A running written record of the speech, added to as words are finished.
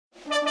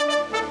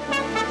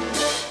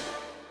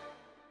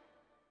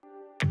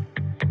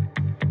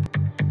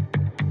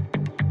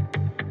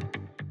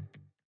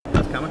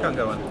Comic-Con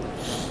going?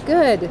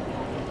 Good.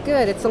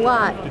 It's a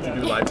lot. Did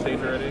you do live stage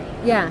already?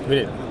 Yeah. We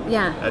did.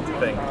 Yeah. That's a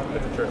thing.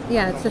 That's a trip.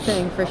 Yeah, it's a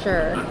thing for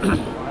sure.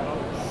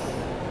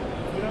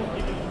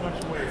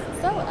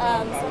 So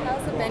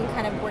how's it been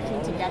kind of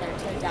working together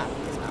to adapt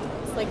these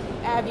novels? Like,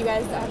 have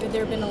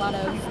there been a lot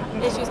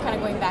of issues kind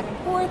of going back and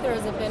forth, or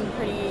has it been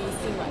pretty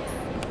seamless?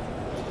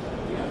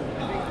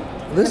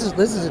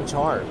 Liz is in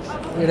charge.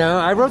 You know,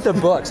 I wrote the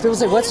books. People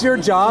say, "What's your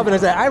job?" And I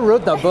say, "I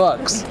wrote the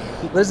books."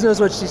 Liz knows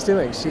what she's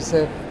doing. She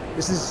said,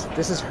 "This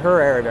is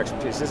her area of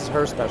expertise. This is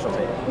her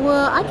specialty."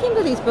 Well, I came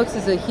to these books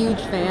as a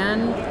huge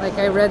fan. Like,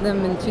 I read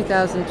them in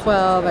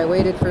 2012. I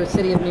waited for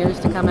City of Mirrors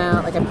to come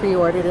out. Like, I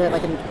pre-ordered it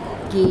like a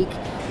geek.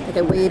 Like,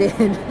 I waited,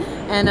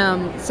 and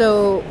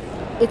so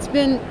it's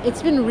been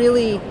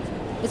really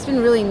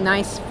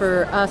nice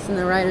for us and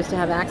the writers to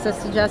have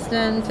access to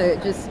Justin, to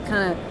just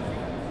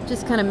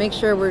kind of make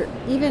sure we're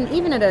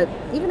even at a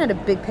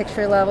big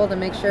picture level, to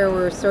make sure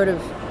we're sort of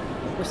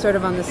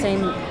on the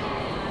same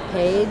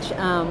page.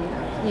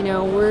 You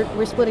know,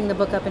 we're splitting the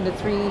book up into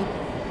three.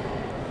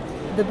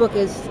 The book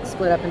is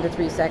split up into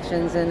 3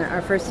 sections, and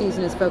our first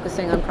season is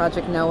focusing on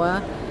Project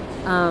Noah.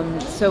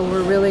 So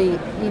we're really,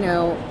 you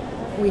know,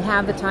 we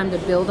have the time to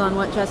build on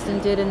what Justin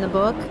did in the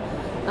book,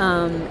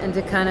 and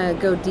to kind of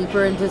go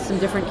deeper into some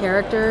different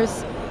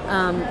characters.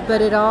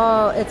 But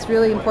it's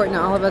really important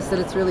to all of us that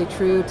it's really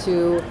true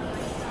to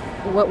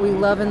what we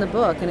love in the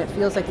book, and it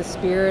feels like the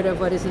spirit of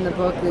what is in the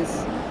book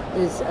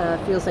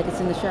feels like it's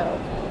in the show.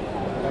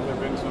 Have there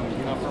been some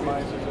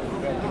compromises that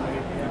you've had to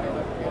make? You know,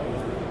 that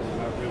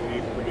not really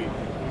able to be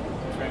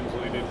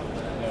translated.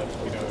 That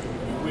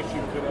you wish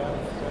you could have.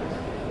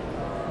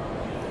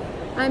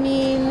 I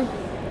mean,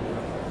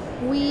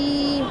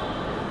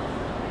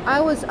 I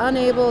was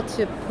unable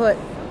to put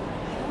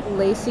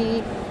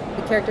Lacey,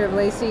 the character of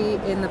Lacey,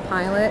 in the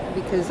pilot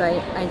because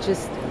I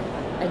just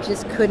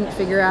couldn't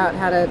figure out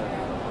how to.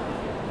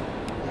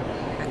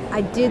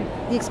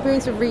 The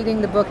experience of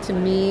reading the book to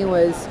me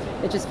was,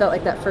 it just felt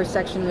like that first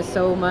section was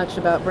so much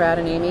about Brad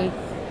and Amy,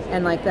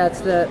 and like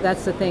that's the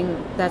thing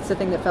that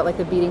felt like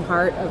the beating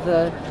heart of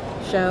the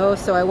show.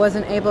 So I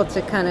wasn't able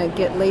to kind of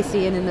get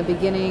Lacey in the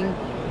beginning,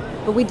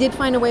 but we did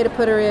find a way to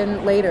put her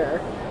in later,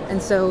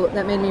 and so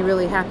that made me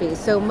really happy.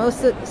 So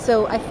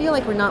I feel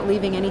like we're not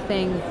leaving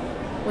anything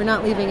on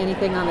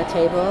the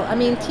table. I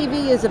mean,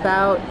 TV is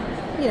about,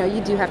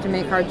 you do have to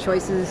make hard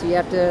choices. You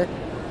have to.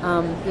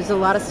 There's a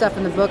lot of stuff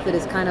in the book that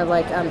is kind of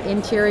like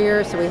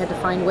interior, so we had to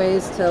find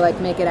ways to like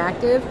make it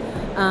active.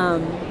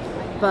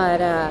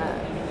 But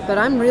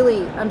I'm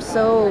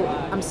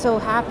so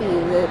happy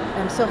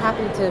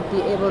to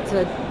be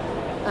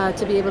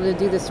able to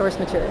do the source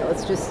material.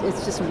 It's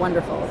just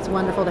wonderful. It's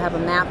wonderful to have a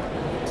map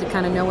to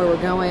kind of know where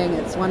we're going.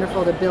 It's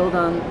wonderful to build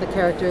on the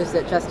characters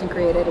that Justin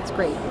created. It's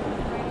great.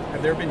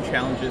 Have there been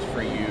challenges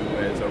for you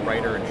as a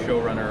writer and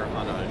showrunner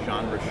on a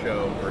genre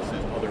show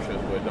versus other shows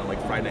would on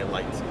like Friday Night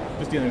Lights?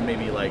 Just dealing with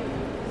maybe like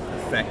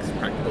effects,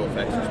 practical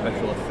effects or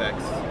special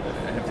effects.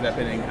 Has that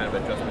been any kind of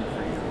adjustment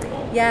for you at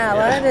all? Yeah, a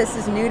lot of this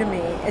is new to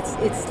me.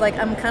 It's like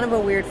I'm kind of a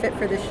weird fit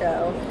for the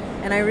show,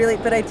 and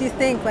but I do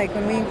think like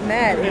when we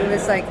met, it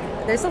was like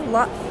there's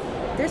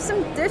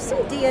some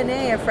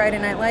DNA of Friday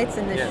Night Lights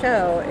in this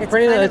show. It's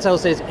Friday Night Lights, I will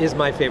say, is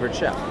my favorite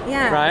show.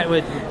 Yeah.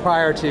 Right?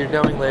 Prior to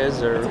knowing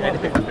Liz or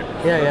anything.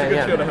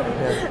 Yeah.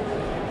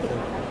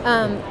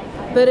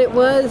 But it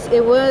was.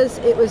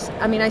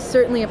 I mean, I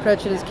certainly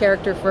approach it as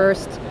character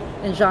first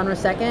and genre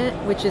second,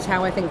 which is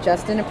how I think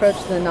Justin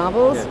approached the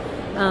novels.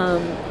 Yeah.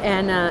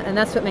 And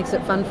that's what makes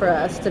it fun for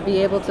us to be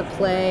able to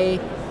play.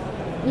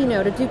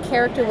 To do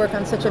character work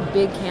on such a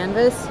big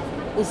canvas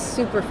is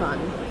super fun.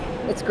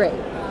 It's great.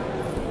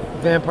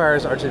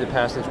 Vampires are to the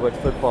passage what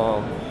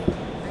football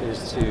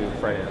is to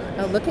Friday Night.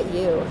 Oh, look at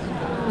you.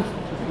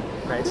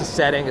 Right, it's a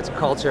setting, it's a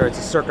culture, it's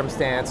a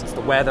circumstance, it's the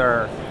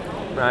weather,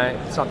 right?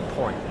 It's not the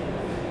point.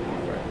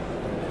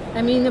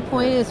 I mean, the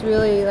point is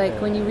really like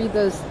when you read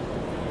those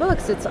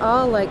books, it's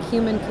all like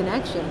human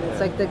connection.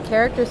 It's like the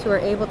characters who are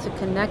able to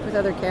connect with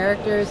other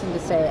characters and to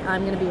say,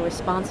 I'm going to be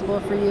responsible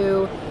for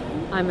you.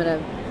 I'm going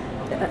to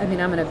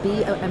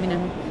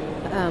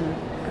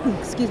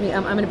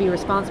be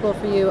responsible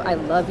for you. I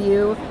love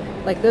you.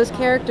 Like those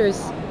characters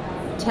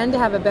tend to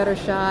have a better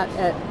shot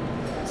at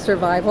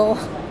survival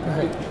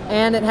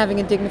and at having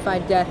a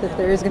dignified death if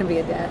there is going to be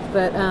a death.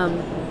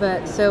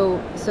 But so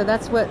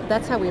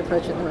that's how we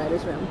approach it in the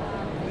writer's room.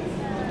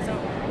 So,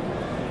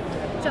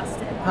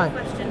 Justin, Hi.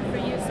 Question for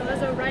you. So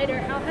as a writer,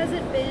 how has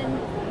it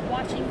been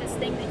watching this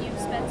thing that you've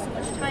spent so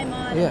much time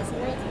on, this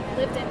world you've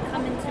lived in,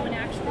 come into an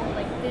actual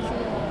like visual,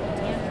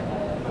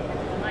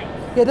 tangible life?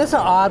 Yeah, that's an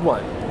odd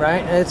one,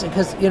 right? And it's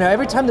because,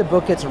 every time the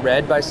book gets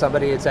read by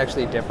somebody, it's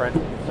actually different,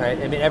 right?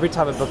 I mean, every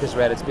time a book is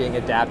read, it's being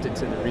adapted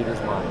to the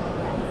reader's mind.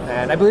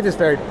 And I believe this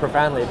very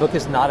profoundly. A book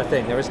is not a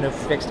thing. There is no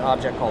fixed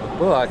object called a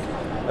book.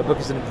 A book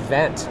is an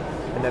event.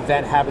 An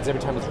event happens every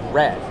time it's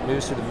read. It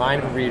moves through the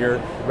mind of a reader.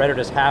 The reader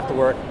does half the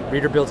work. The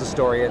reader builds a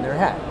story in their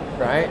head.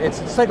 right? It's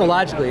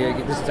psychologically,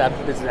 this is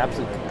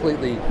absolutely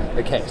completely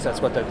the case. That's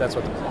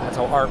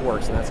how art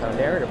works, and that's how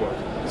narrative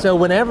works. So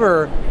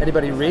whenever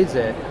anybody reads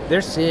it,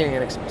 they're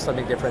seeing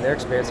something different. They're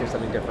experiencing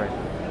something different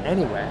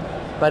anyway.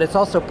 But it's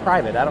also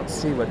private. I don't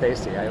see what they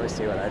see. I always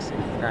see what I see,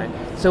 right?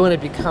 So when it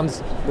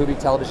becomes movie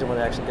television, when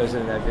it actually goes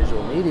into that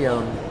visual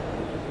medium,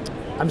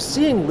 I'm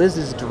seeing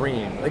Liz's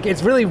dream. Like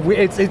it's really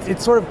weird.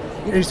 It's sort of,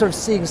 you're sort of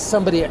seeing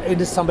somebody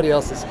into somebody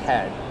else's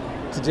head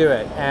to do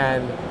it.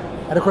 And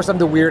of course I'm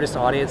the weirdest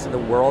audience in the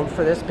world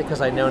for this,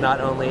 because I know not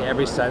only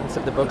every sentence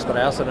of the books, but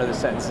I also know the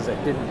sentences I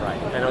didn't write.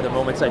 I know the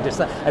moments I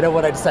know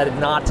what I decided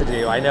not to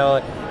do. I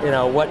know,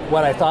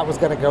 what I thought was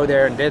going to go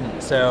there and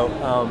didn't. So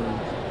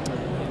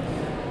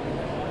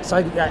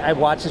I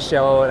watch the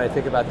show and I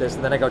think about this,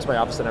 and then I go to my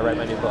office and I write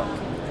my new book.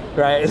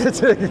 Right?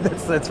 That's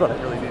what I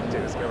really need to do,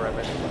 is go write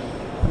my new book.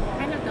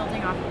 Kind of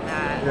building off of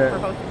that, for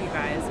both of you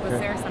guys, was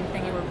there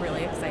something you were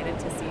really excited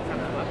to see from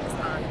the books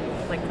on,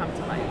 come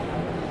to life?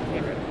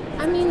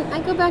 I mean, I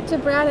go back to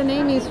Brad and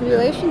Amy's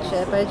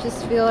relationship. I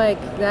just feel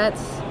like that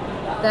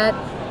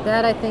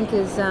I think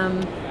is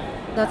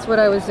that's what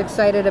I was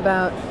excited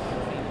about.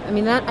 I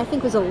mean, that I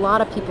think was a lot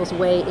of people's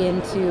way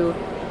into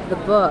the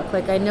book.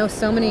 Like, I know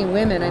so many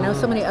women, I know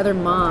so many other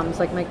moms.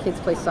 Like, my kids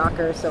play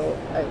soccer, so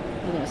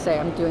I say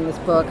I'm doing this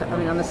book. I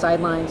mean, on the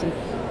sidelines, and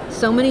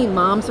so many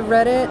moms have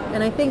read it,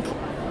 and I think.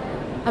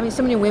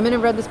 So many women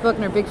have read this book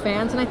and are big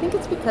fans, and I think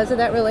it's because of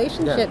that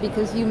relationship,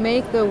 because you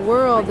make the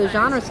world, the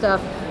genre stuff,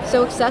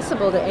 so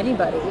accessible to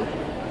anybody,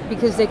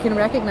 because they can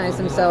recognize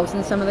themselves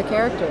in some of the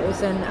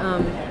characters, and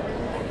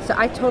so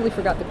I totally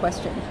forgot the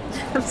question.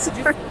 I'm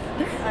sorry.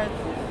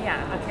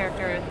 A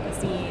character, a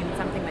scene,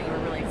 something that you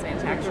were really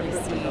excited to actually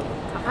see.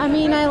 I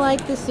mean, I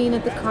like the scene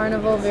at the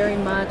carnival very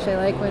much. I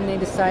like when they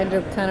decide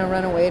to kind of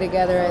run away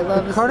together. I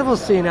love the carnival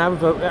scene. I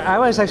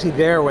was actually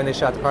there when they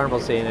shot the carnival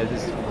scene at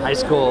this high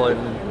school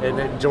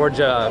in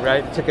Georgia,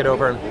 right? Took it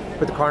over and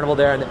put the carnival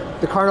there, and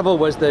the carnival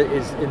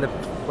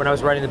when I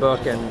was writing the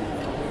book, and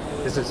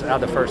this is how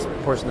the first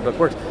portion of the book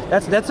works.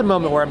 That's a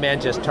moment where a man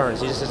just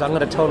turns. He just says, "I'm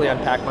going to totally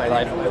unpack my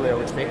life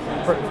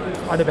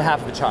on the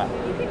behalf of a child,"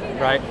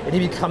 right? And he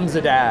becomes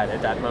a dad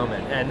at that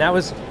moment, and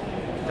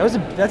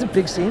that's a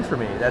big scene for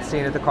me. That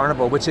scene at the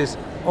carnival, which is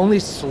only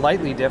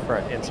slightly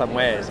different in some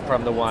ways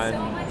from the one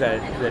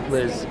that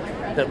Liz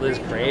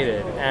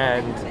created,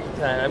 and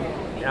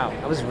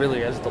I was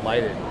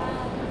delighted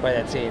by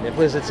that scene. If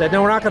Liz had said,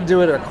 "No, we're not going to do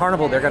it at a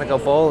carnival, they're going to go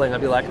bowling,"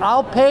 I'd be like,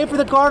 "I'll pay for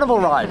the carnival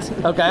rides,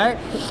 okay?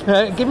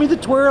 Give me the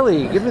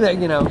twirly, give me that,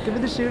 give me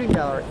the shooting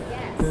gallery."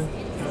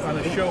 On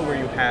a show where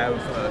you have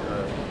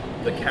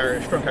the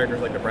strong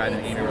characters like the Brad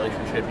and Amy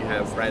relationship, you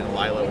have Brad and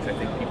Lila, which I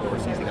think people were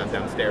seizing on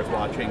downstairs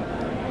watching.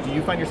 Do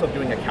you find yourself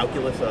doing a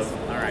calculus of,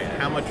 all right,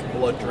 how much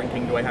blood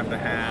drinking do I have to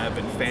have,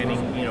 and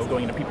fanning,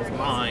 going into people's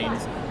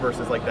minds,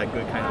 versus like that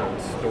good kind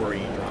of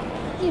story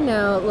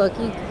drama? Look,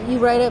 you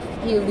write a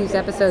few of these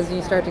episodes and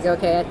you start to go,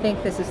 okay, I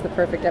think this is the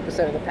perfect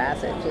episode of The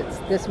Passage. It's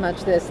this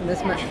much this and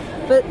this much.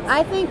 But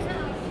I think,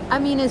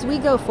 as we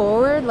go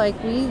forward, like,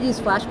 we use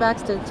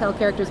flashbacks to tell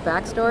characters'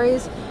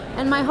 backstories.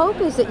 And my hope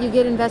is that you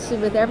get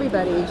invested with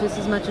everybody just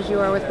as much as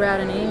you are with Brad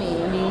and Amy.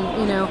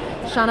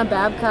 Shauna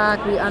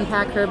Babcock, we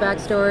unpack her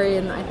backstory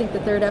in, I think, the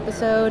third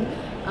episode.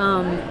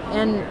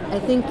 And I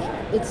think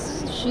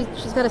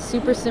she's got a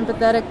super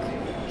sympathetic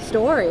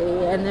story.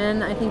 And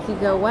then I think you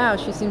go, wow,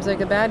 she seems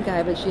like a bad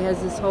guy, but she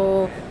has this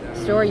whole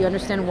story. You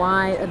understand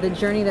why the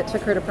journey that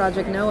took her to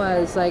Project Noah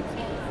is like,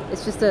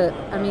 it's just I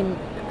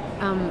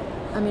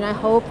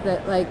hope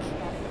that, like,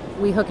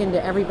 we hook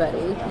into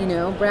everybody.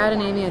 Brad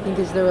and Amy, I think,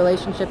 is the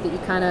relationship that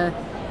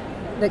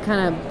that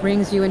kind of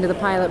brings you into the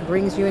pilot,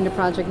 brings you into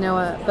Project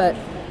Noah, but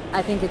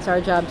I think it's our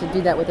job to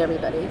do that with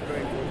everybody.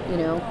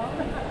 So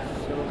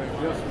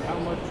just how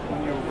much,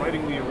 when you're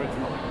writing the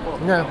original book,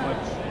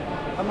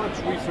 how much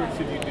research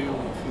did you do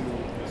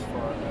as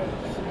far as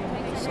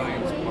the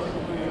science part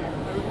of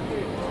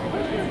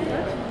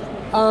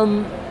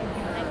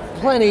it?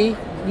 Plenty.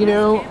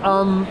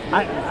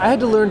 I had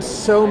to learn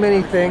so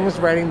many things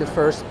writing the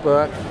first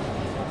book.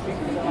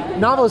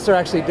 Novelists are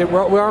actually,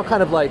 we're all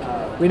kind of like,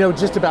 we know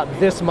just about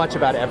this much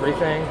about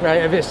everything,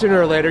 right? Sooner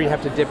or later you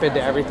have to dip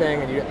into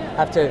everything, and you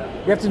have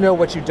to know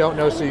what you don't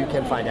know so you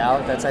can find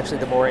out. That's actually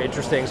the more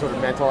interesting sort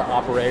of mental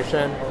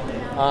operation.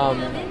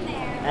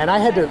 And I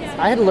had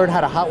to learn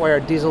how to hotwire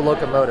a diesel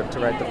locomotive to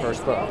write the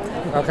first book,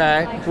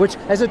 okay? Which,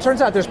 as it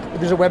turns out, there's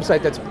a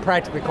website that's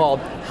practically called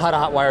How to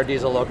Hotwire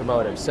Diesel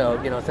Locomotives. So,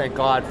 thank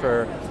God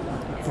for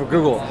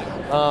Google.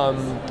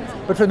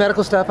 But for the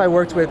medical stuff, I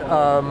worked with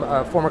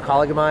a former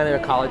colleague of mine at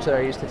a college that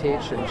I used to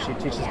teach, and she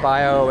teaches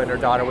bio, and her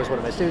daughter was one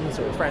of my students,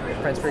 and we were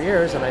friends for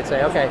years, and I'd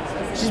say, okay,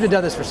 she's been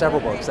doing this for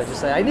several books. I'd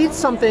just say, I need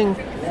something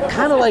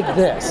kind of like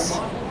this.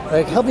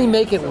 Like, help me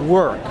make it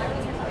work.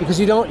 Because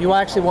you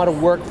actually want to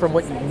work from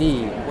what you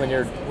need when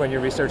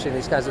you're researching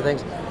these kinds of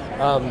things,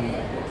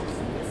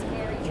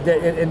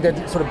 and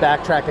then sort of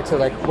backtrack it to,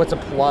 like, what's a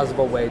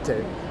plausible way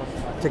to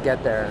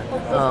get there.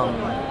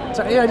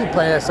 So I did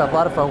plenty of that stuff, a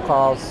lot of phone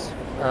calls.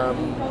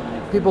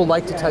 People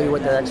like to tell you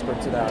what they're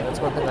experts about.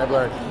 That's one thing I've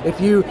learned. If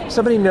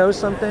somebody knows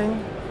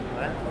something,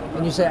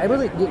 and you say, I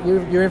really,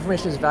 your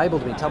information is valuable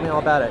to me, tell me all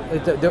about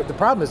it. The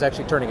problem is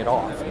actually turning it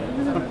off.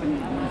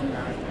 And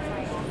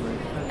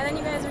then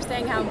you guys were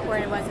saying how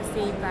important it was to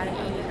see Brad and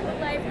Amy come to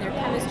life and their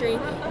chemistry.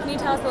 Can you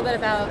tell us a little bit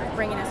about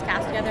bringing this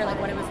cast together, like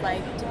what it was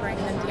like to bring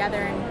them together?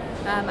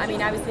 And I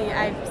mean, obviously,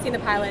 I've seen the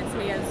pilot, so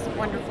it was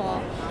wonderful.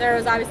 There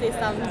was obviously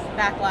some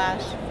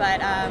backlash,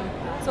 but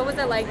so what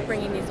was it like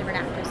bringing these different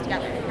actors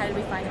together? How did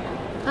we find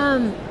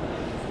them?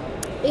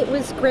 It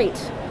was great.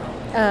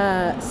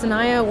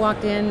 Sanaya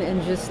walked in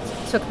and just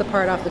took the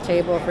part off the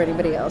table for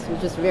anybody else. It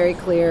was just very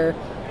clear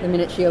the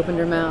minute she opened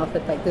her mouth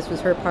that like this was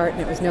her part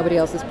and it was nobody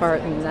else's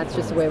part, and that's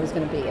just the way it was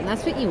going to be. And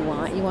that's what you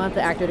want. You want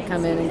the actor to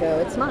come in and go,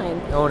 it's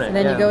mine. Own it. And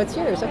then you go, it's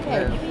yours.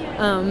 Okay.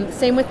 Yeah.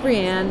 Same with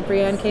Brienne.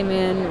 Brienne came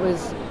in,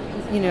 was,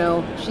 you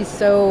know,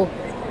 she's right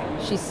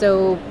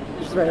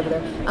over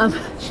there.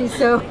 She's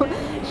so,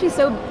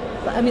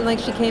 I mean, like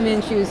she came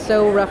in, she was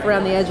so rough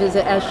around the edges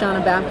as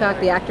Shauna Babcock.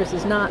 The actress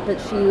is not,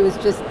 but she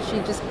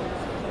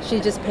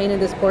just painted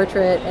this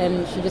portrait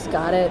and she just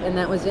got it, and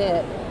that was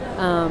it.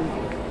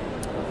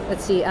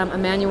 Let's see,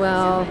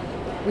 Emmanuelle,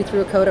 we threw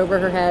a coat over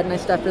her head and I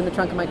stuffed her in the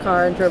trunk of my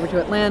car and drove her to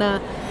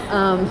Atlanta.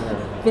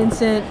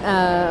 Vincent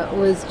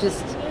was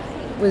just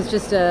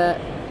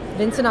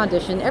Vincent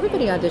auditioned.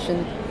 Everybody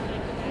auditioned.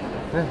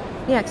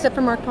 Yeah, except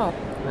for Mark Paul.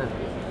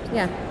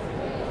 Yeah.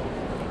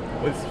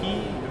 Was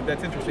he?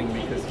 That's interesting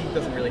because he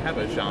doesn't really have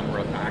a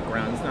genre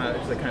background. It's not.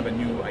 It's like kind of a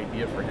new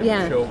idea for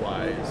him,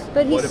 show-wise.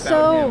 But he's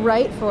so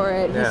right for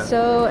it. Yeah. He's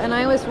so. And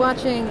I was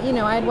watching. You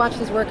know, I had watched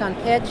his work on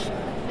Pitch,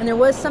 and there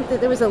was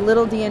a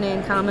little DNA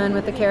in common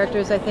with the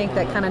characters. I think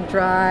that kind of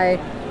dry,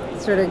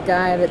 sort of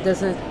guy that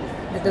doesn't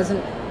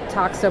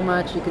talk so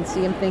much. You can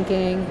see him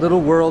thinking. Little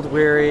world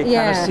weary,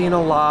 kind of seen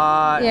a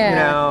lot, you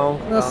know.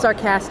 A little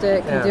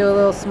sarcastic, can do a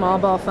little small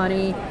ball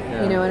funny,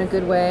 you know, in a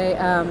good way.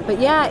 But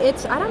yeah,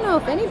 I don't know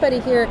if anybody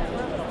here,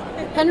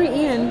 Henry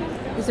Ian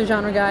is a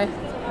genre guy,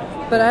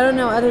 but I don't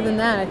know, other than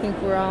that, I think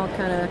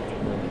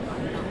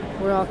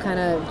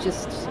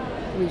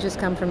we just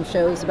come from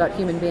shows about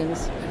human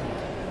beings.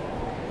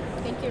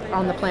 Thank you.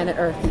 On the planet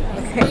Earth.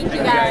 Thank you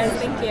guys.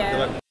 Thank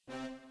you.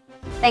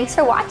 Thanks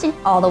for watching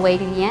all the way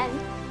to the end.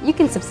 You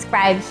can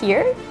subscribe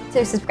here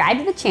to subscribe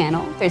to the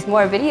channel. There's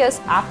more videos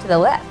off to the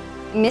left.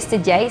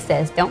 Mr. J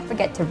says, don't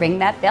forget to ring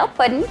that bell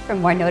button for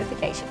more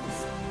notifications.